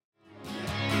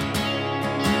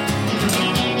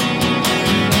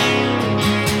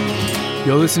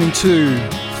You're listening to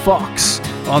Fox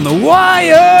on the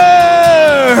Wire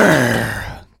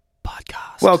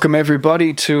podcast. Welcome,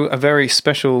 everybody, to a very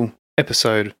special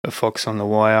episode of Fox on the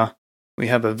Wire. We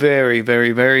have a very,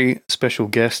 very, very special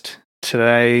guest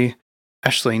today,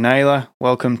 Ashley Naylor.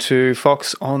 Welcome to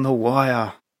Fox on the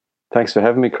Wire. Thanks for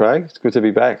having me, Craig. It's good to be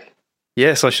back.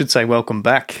 Yes, I should say welcome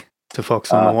back to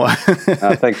Fox on the Wire.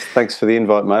 Thanks for the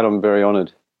invite, mate. I'm very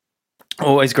honoured.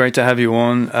 Always great to have you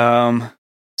on.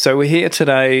 So we're here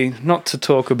today not to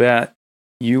talk about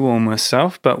you or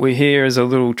myself, but we're here as a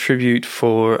little tribute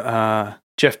for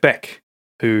Jeff Beck,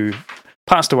 who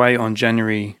passed away on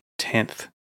January 10th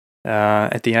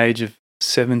at the age of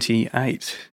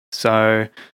 78. So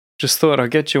just thought I'd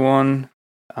get you on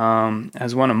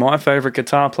as one of my favourite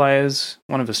guitar players,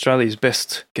 one of Australia's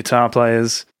best guitar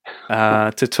players,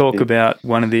 to talk about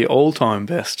one of the all-time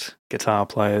best guitar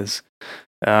players.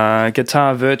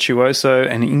 Guitar virtuoso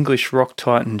and English rock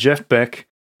titan Jeff Beck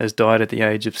has died at the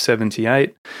age of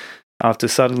 78 after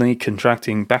suddenly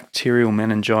contracting bacterial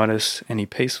meningitis, and he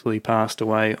peacefully passed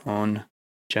away on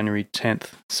January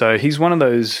 10th. So he's one of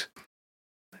those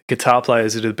guitar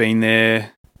players that have been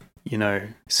there, you know,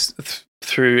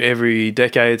 through every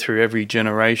decade, through every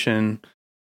generation,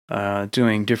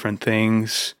 doing different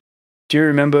things. Do you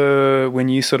remember when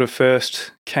you sort of first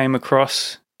came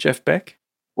across Jeff Beck?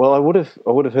 Well, I would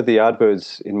have heard the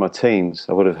Yardbirds in my teens.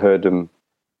 I would have heard them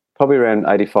probably around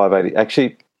 85, 80.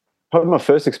 Actually, probably my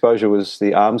first exposure was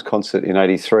the Arms concert in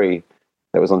 83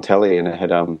 that was on telly, and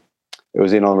it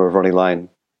was in honour of Ronnie Lane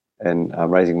and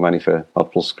raising money for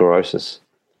multiple sclerosis.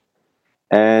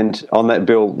 And on that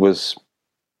bill was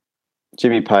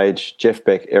Jimmy Page, Jeff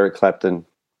Beck, Eric Clapton,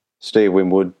 Steve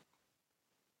Winwood,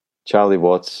 Charlie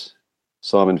Watts,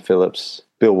 Simon Phillips,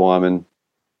 Bill Wyman,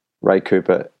 Ray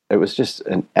Cooper. It was just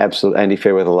an absolute Andy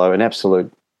Fairweather Low, an absolute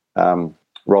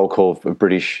roll call for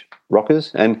British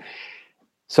rockers. And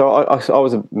so I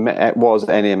was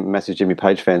and a massive Jimmy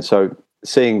Page fan. So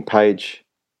seeing Page,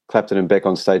 Clapton and Beck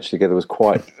on stage together was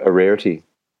quite a rarity.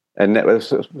 And that was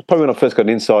probably when I first got an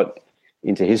insight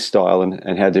into his style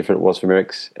and how different it was from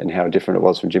Eric's and how different it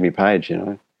was from Jimmy Page, you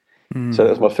know. So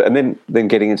that was my and then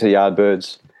getting into the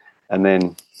Yardbirds, and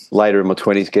then later in my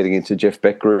 20s getting into Jeff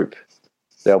Beck Group,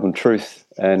 the album Truth.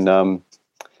 And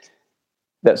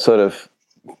that sort of,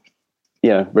 you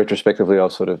know, retrospectively,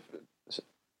 I've sort of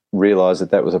realised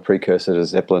that was a precursor to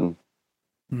Zeppelin,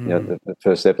 you know, the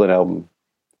first Zeppelin album.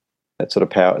 That sort of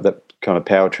that kind of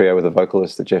power trio with a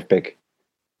vocalist that Jeff Beck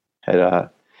had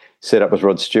set up with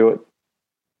Rod Stewart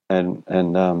and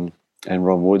Ron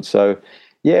Wood. So,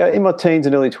 yeah, in my teens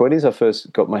and early 20s, I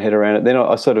first got my head around it. Then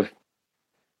I sort of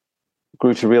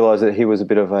grew to realise that he was a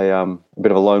bit of a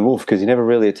lone wolf, because he never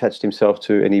really attached himself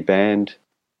to any band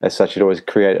as such. He'd always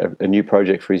create a new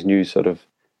project for his new sort of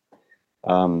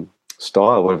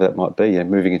style, whatever that might be. Yeah,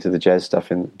 moving into the jazz stuff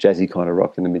and jazzy kind of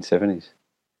rock in the mid-70s.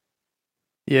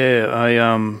 Yeah,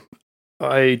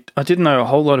 I didn't know a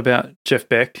whole lot about Jeff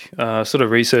Beck. Sort of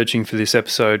researching for this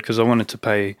episode because I wanted to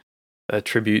pay a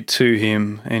tribute to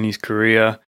him and his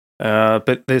career.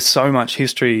 But there's so much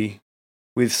history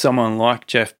with someone like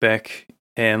Jeff Beck,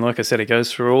 and like I said, it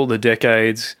goes through all the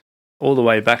decades, all the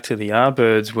way back to the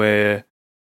Yardbirds, where,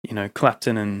 you know,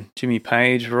 Clapton and Jimmy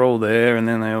Page were all there, and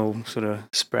then they all sort of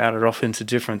sprouted off into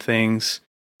different things.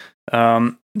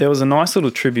 There was a nice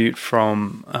little tribute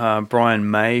from Brian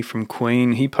May from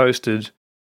Queen. He posted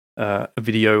a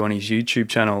video on his YouTube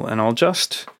channel, and I'll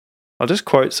just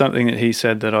quote something that he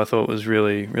said that I thought was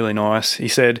really, really nice. He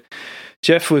said,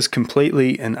 "Jeff was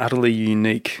completely and utterly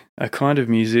unique, a kind of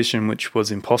musician which was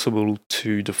impossible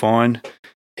to define.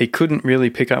 You couldn't really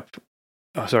pick up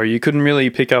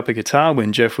a guitar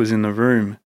when Jeff was in the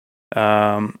room."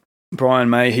 Brian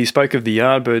May, he spoke of the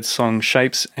Yardbirds song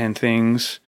Shapes and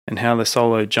Things, and how the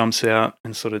solo jumps out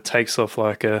and sort of takes off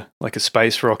like a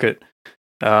space rocket.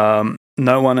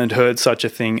 No one had heard such a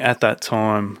thing at that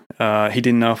time. He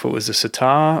didn't know if it was a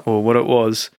sitar or what it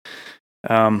was.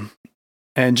 And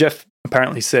Jeff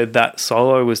apparently said that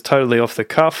solo was totally off the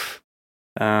cuff.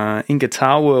 In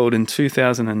Guitar World in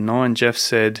 2009, Jeff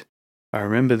said, I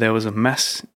remember there was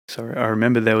mass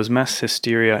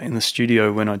hysteria in the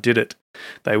studio when I did it.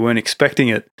 They weren't expecting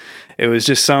it. It was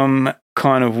just some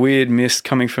kind of weird mist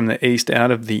coming from the east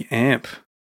out of the amp."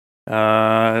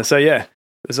 So yeah,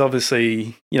 it was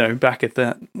obviously, you know, back at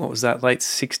that, what was that, late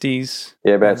 60s?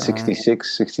 Yeah, about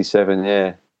 66, 67,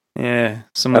 yeah. Yeah,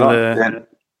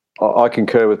 I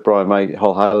concur with Brian May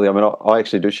wholeheartedly. I mean, I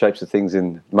actually do Shapes of Things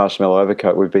in Marshmallow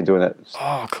Overcoat. We've been doing that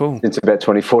since about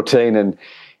 2014, and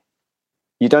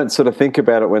you don't sort of think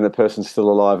about it when the person's still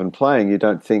alive and playing. You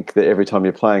don't think that every time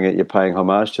you're playing it, you're paying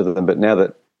homage to them. But now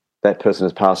that that person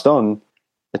has passed on,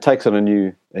 it takes on a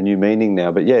new meaning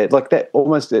now. But yeah, like that,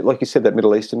 almost like you said, that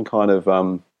Middle Eastern kind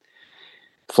of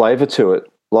flavor to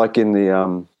it, like in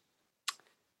the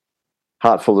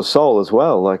Heart Full of Soul as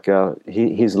well. Like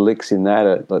his licks in that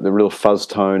are like the real fuzz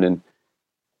tone and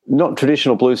not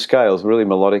traditional blues scales, really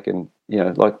melodic and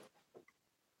like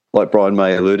Brian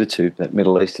May alluded to, that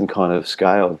Middle Eastern kind of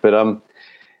scale. But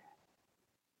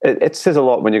it says a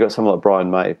lot when you've got someone like Brian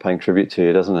May paying tribute to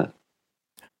you, doesn't it?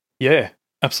 Yeah,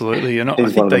 absolutely. And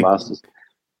He's one of the masters.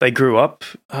 They grew up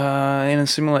in a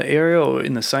similar area or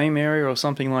in the same area or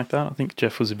something like that. I think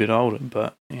Jeff was a bit older,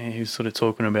 but yeah, he was sort of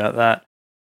talking about that.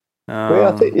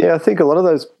 I think a lot of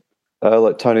those,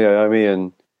 like Tony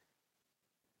Iommi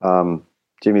and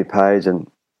Jimmy Page, and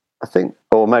I think,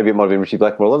 or maybe it might have been Richie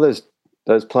Blackmore. A lot of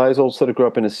those players all sort of grew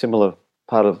up in a similar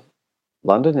part of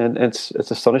London, and it's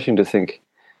astonishing to think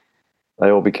they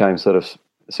all became sort of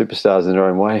superstars in their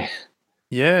own way.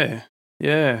 Yeah.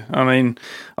 I mean,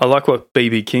 I like what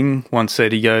B.B. King once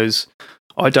said. He goes,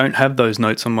 "I don't have those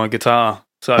notes on my guitar."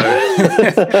 So which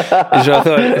I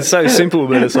thought it's so simple,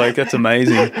 but it's like, that's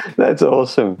amazing. That's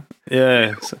awesome.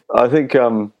 Yeah. I think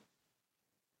Johnny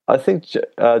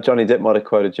Depp might have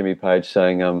quoted Jimmy Page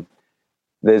saying,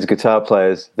 "There's guitar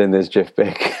players, then there's Jeff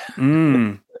Beck."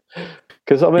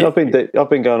 Because I mean, yeah. I've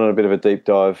been going on a bit of a deep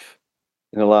dive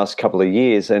in the last couple of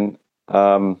years, and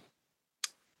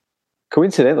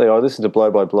coincidentally, I listened to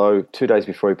Blow by Blow 2 days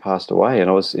before he passed away, and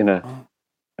I was in a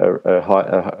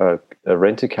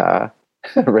rent-a-car,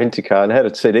 and had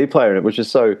a CD player in it, which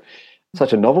is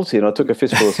such a novelty. And I took a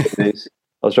fistful of CDs.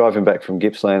 I was driving back from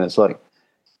Gippsland. It's like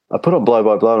I put on Blow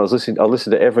by Blow, and I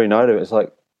listened to every note of it. It's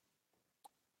like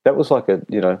that was like an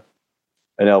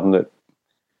album that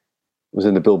was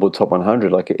in the Billboard Top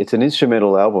 100. Like, it's an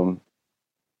instrumental album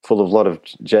full of a lot of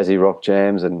jazzy rock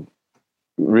jams and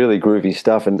really groovy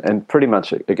stuff, and pretty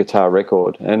much a guitar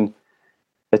record. And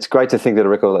it's great to think that a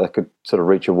record that could sort of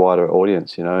reach a wider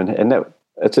audience, and that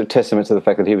it's a testament to the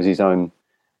fact that he was his own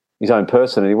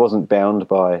person, and he wasn't bound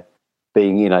by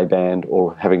being in a band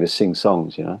or having to sing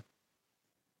songs. Yeah,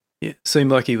 it seemed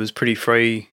like he was pretty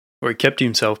free, or he kept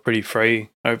himself pretty free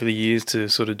over the years to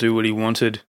sort of do what he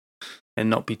wanted and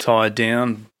not be tied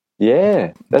down.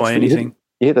 Yeah, by anything.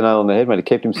 You hit the nail on the head, mate. He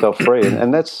kept himself free,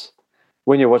 and that's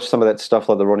when you watch some of that stuff,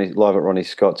 like the live at Ronnie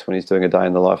Scott's when he's doing A Day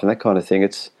in the Life and that kind of thing.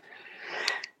 It's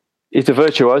a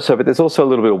virtuoso, but there's also a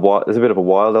little bit of there's a bit of a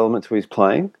wild element to his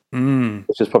playing,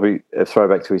 which is probably a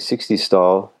throwback to his 60s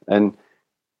style. And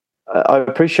I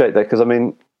appreciate that, because I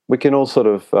mean, we can all sort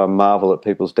of marvel at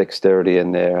people's dexterity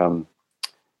and their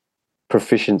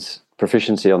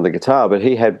proficiency on the guitar, but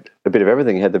he had a bit of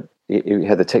everything. He had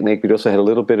the technique, but he also had a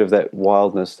little bit of that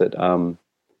wildness that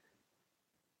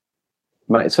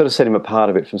it sort of set him apart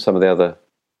a bit from some of the other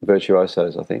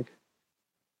virtuosos, I think.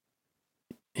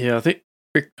 Yeah, I think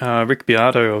Rick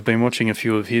Beato, I've been watching a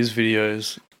few of his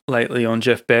videos lately on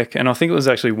Jeff Beck, and I think it was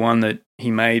actually one that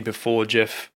he made before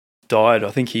Jeff died.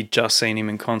 I think he'd just seen him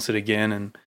in concert again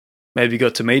and maybe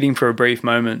got to meet him for a brief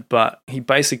moment, but he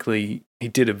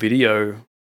did a video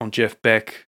on Jeff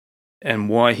Beck and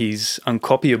why he's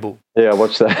uncopyable. Yeah, I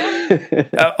watched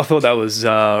that. I thought that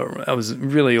was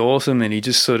really awesome, and he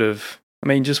just sort of, I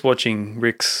mean, just watching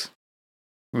Rick's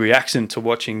reaction to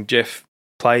watching Jeff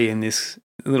play in this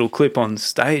little clip on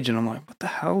stage, and I'm like, what the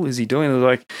hell is he doing? It was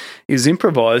like he was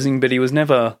improvising, but he was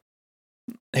never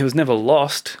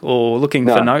lost or looking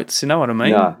for notes. You know what I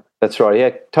mean? No, that's right. He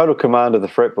had total command of the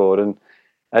fretboard, and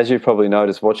as you probably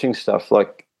noticed watching stuff,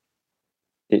 like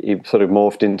he sort of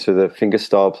morphed into the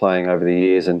fingerstyle playing over the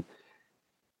years, and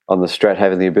on the Strat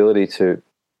having the ability to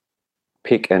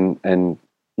pick and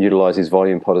utilize his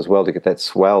volume pot as well to get that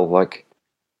swell, like,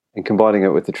 and combining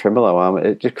it with the tremolo arm,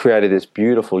 it just created this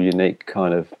beautiful, unique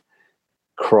kind of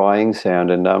crying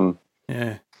sound. And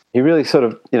he really sort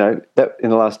of, that in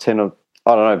the last 10 or,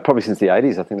 I don't know, probably since the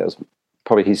 80s, I think that was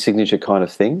probably his signature kind of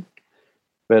thing.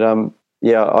 But I've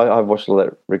watched all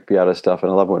that Rick Beato stuff,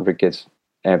 and I love when Rick gets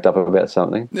amped up about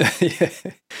something.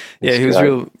 He was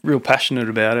real passionate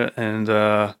about it,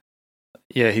 and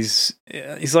he's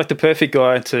like the perfect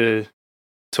guy to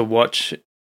watch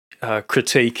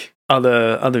critique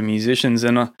other musicians.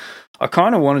 And I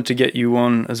kind of wanted to get you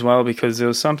on as well, because there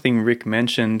was something Rick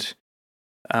mentioned.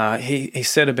 He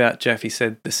said about Jeff, he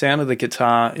said the sound of the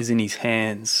guitar is in his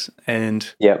hands,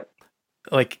 and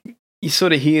like you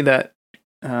sort of hear that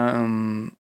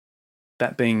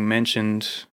that being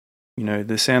mentioned,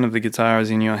 the sound of the guitar is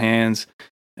in your hands.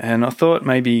 And I thought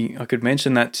maybe I could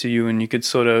mention that to you, and you could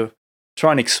sort of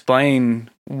try and explain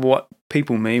what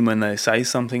people mean when they say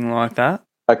something like that.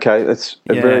 Okay, it's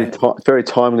very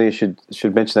timely. You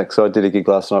should mention that, because I did a gig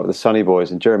last night with the Sunny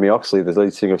Boys, and Jeremy Oxley, the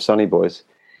lead singer of Sunny Boys,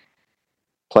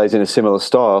 plays in a similar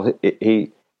style.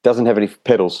 He doesn't have any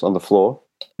pedals on the floor.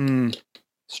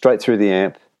 Straight through the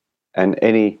amp, and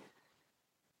any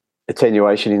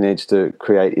attenuation he needs to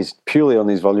create is purely on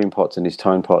his volume pots and his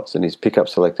tone pots and his pickup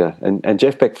selector. And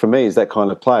Jeff Beck, for me, is that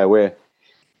kind of player where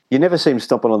you never see him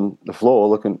stomping on the floor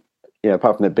looking,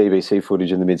 apart from that BBC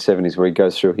footage in the mid-'70s where he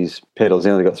goes through his pedals.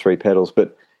 He only got 3 pedals.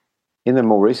 But in the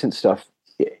more recent stuff,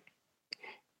 it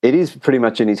is pretty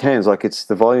much in his hands. Like, it's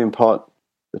the volume pot,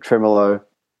 the tremolo,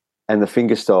 and the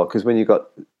finger style. Because when you got,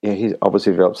 he's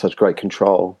obviously developed such great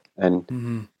control,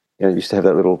 and used to have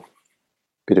that little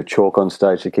bit of chalk on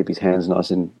stage to keep his hands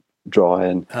nice and dry.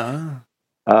 And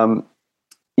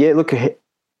look, I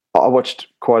watched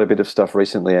quite a bit of stuff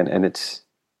recently, and it's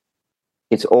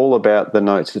all about the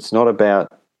notes. It's not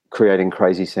about creating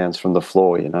crazy sounds from the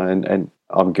floor, and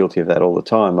I'm guilty of that all the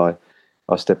time. I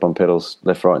step on pedals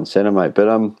left, right, and centre, mate. But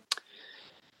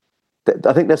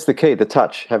I think that's the key, the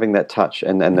touch, having that touch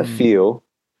and the feel.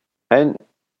 And,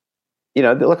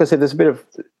 like I said,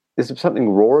 there's something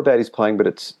raw about his playing, but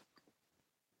it's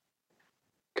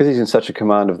because he's in such a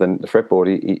command of the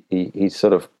fretboard, he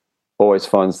sort of always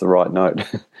finds the right note.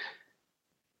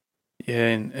 Yeah,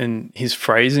 and his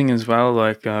phrasing as well,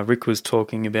 like Rick was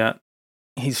talking about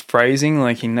his phrasing,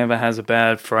 like he never has a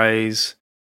bad phrase,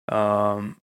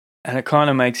 and it kind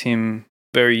of makes him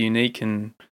very unique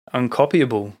and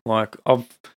uncopyable. Like,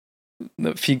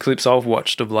 the few clips I've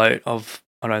watched of late, I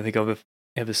don't think I've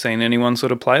ever seen anyone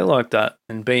sort of play like that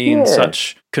and be in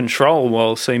such control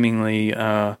while seemingly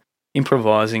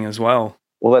improvising as well.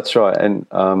 Well, that's right. And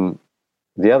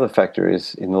the other factor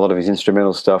is, in a lot of his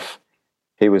instrumental stuff,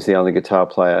 he was the only guitar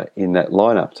player in that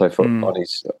lineup. So on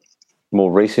his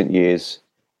more recent years,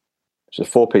 it's a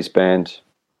 4-piece band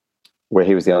where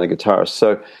he was the only guitarist.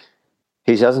 So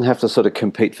he doesn't have to sort of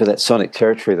compete for that sonic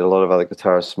territory that a lot of other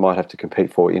guitarists might have to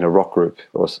compete for in a rock group,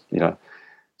 or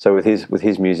So with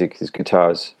his music, his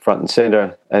guitar is front and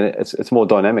center, and it's more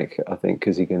dynamic, I think,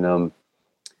 because he can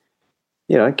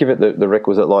give it the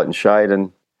requisite light and shade.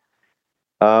 And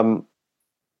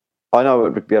I know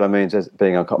what Rick Beato means as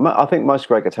being uncopyable. I think most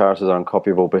great guitarists are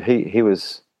uncopyable, but he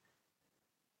was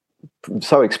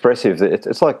so expressive that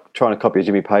it's like trying to copy a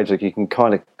Jimmy Page. Like, you can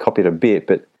kind of copy it a bit,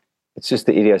 but it's just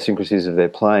the idiosyncrasies of their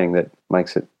playing that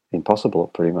makes it impossible,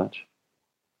 pretty much.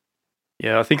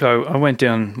 Yeah, I think I went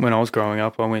down, when I was growing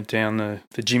up, I went down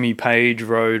the Jimmy Page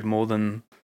road more than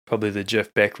probably the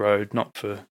Jeff Beck road, not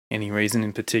for any reason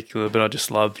in particular, but I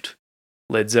just loved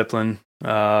Led Zeppelin.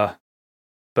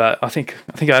 But I think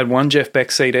I had one Jeff Beck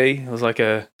CD. It was like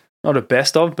not a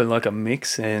best of, but like a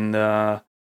mix, and I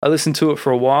listened to it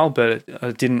for a while, but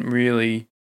I didn't really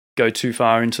go too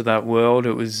far into that world.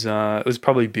 It was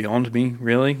probably beyond me,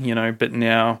 really, but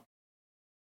now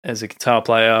as a guitar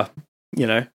player,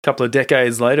 a couple of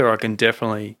decades later, I can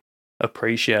definitely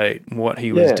appreciate what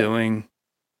he was doing,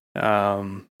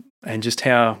 and just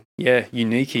how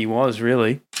unique he was,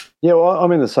 really. Yeah, well,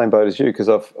 I'm in the same boat as you, because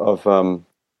I've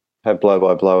had Blow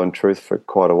by Blow and Truth for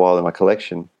quite a while in my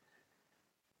collection,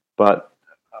 but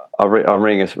I'm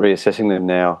reassessing them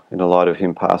now in the light of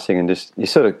him passing, and just you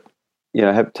sort of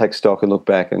have to take stock and look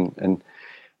back, and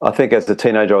I think as a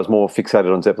teenager I was more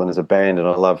fixated on Zeppelin as a band, and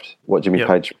I loved what Jimmy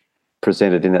Page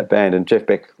presented in that band. And Jeff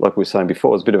Beck, like we were saying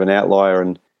before, was a bit of an outlier,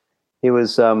 and he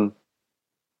was,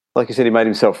 like you said, he made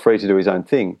himself free to do his own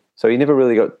thing. So he never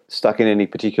really got stuck in any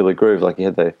particular groove. Like, he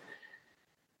had the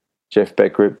Jeff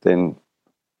Beck group, then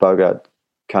Bogart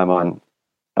came on,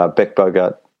 Beck,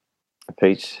 Bogart,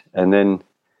 Pete, and then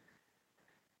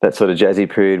that sort of jazzy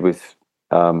period with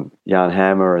Jan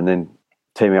Hammer, and then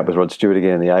teaming up with Rod Stewart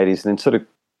again in the 80s, and then sort of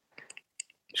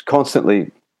just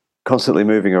constantly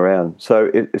moving around.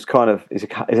 So it's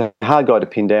a hard guy to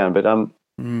pin down. But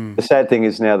the sad thing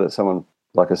is now that someone,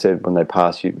 like I said, when they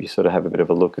pass, you sort of have a bit of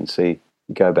a look and see,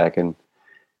 you go back and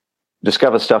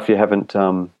discover stuff you haven't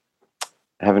come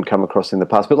across in the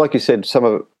past. But like you said, some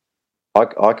of it,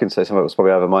 I can say some of it was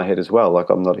probably over my head as well. Like,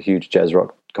 I'm not a huge jazz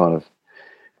rock kind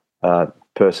of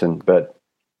person, but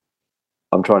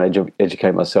I'm trying to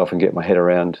educate myself and get my head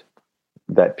around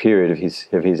that period of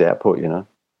his output,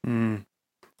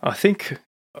 I think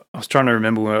I was trying to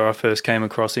remember where I first came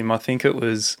across him. I think it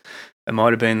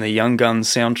might have been the Young Guns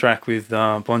soundtrack with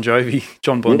John Bon Jovi.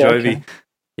 Okay.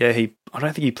 Yeah, I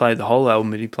don't think he played the whole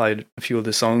album, but he played a few of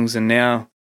the songs. And now,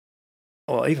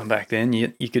 or even back then,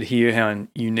 you could hear how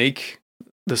unique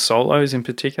the solos in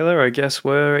particular, I guess,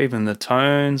 were, even the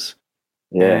tones.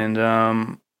 Yeah.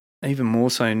 And even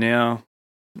more so now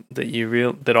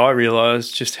that I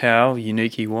realised just how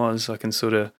unique he was, I can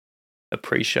sort of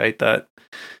appreciate that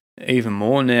even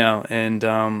more now. And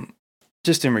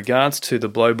just in regards to the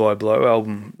Blow by Blow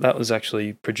album, that was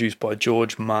actually produced by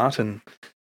George Martin.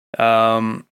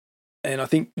 And I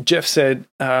think Jeff said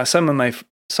some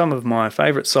of my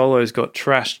favourite solos got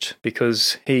trashed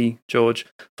because George,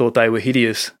 thought they were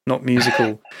hideous, not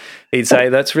musical. He'd say,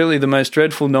 that's really the most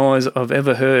dreadful noise I've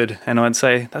ever heard. And I'd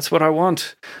say, that's what I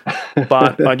want.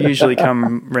 But I'd usually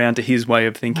come round to his way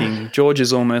of thinking. George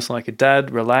is almost like a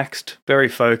dad, relaxed, very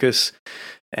focused,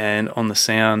 and on the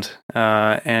sound.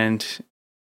 And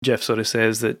Jeff sort of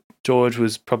says that George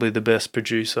was probably the best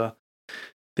producer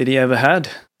that he ever had.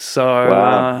 So,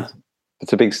 wow.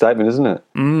 It's a big statement, isn't it?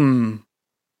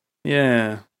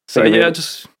 Yeah. So,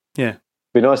 yeah.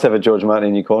 Be nice to have a George Martin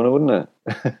in your corner, wouldn't it?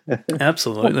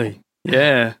 Absolutely.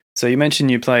 Yeah. So you mentioned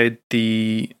you played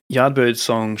the Yardbirds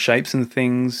song Shapes and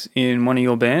Things in one of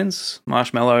your bands,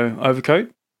 Marshmallow Overcoat.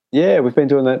 Yeah, we've been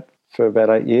doing that for about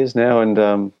 8 years now,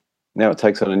 and now it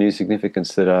takes on a new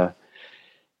significance that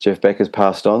Jeff Beck has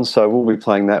passed on. So we'll be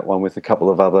playing that one with a couple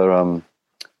of other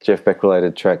Jeff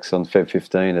Beck-related tracks on Feb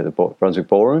 15 at the Brunswick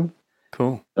Ballroom.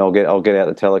 Cool. I'll get out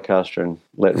the Telecaster and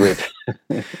let rip.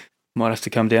 Might have to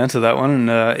come down to that one. And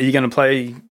are you going to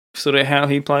play sort of how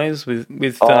he plays with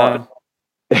or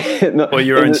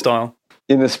your own style?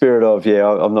 In the spirit of,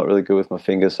 I'm not really good with my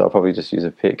fingers, so I'll probably just use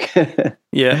a pick.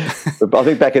 Yeah. But I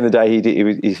think back in the day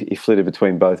he flitted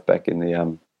between both back in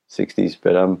the 60s.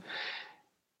 But I'll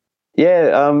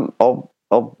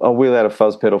wheel out a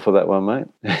fuzz pedal for that one, mate.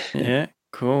 Yeah,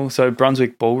 cool. So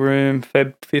Brunswick Ballroom,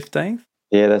 Feb 15th?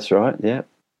 Yeah, that's right, yeah.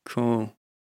 Cool.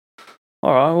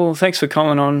 All right, well, thanks for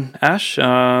coming on, Ash.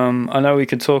 I know we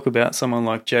could talk about someone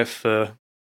like Jeff for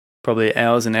probably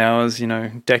hours and hours,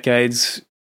 decades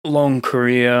long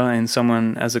career, and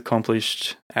someone as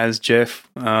accomplished as Jeff.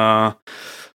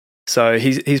 So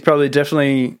he's probably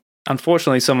definitely,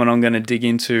 unfortunately, someone I'm going to dig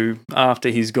into after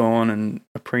he's gone and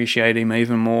appreciate him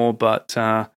even more. But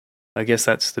I guess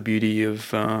that's the beauty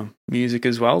of music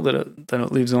as well, that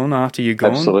it lives on after you're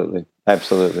gone.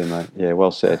 Absolutely, mate. Yeah, well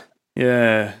said.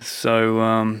 Yeah.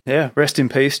 So rest in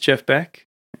peace, Jeff Beck.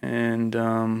 And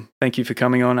thank you for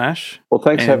coming on, Ash. Well,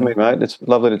 thanks for having me, mate. It's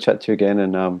lovely to chat to you again,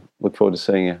 and look forward to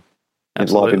seeing you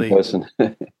live in person.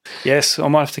 Yes, I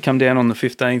might have to come down on the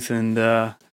 15th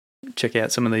and check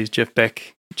out some of these Jeff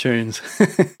Beck tunes.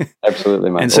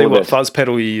 Absolutely, mate. And see what fuzz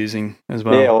pedal you're using as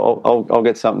well. Yeah, I'll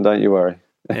get something, don't you worry.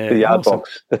 Yeah, the yard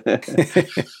box.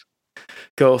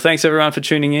 Cool. Thanks, everyone, for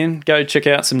tuning in. Go check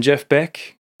out some Jeff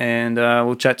Beck, and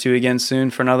we'll chat to you again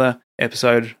soon for another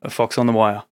episode of Fox on the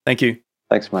Wire. Thank you.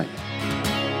 Thanks, mate.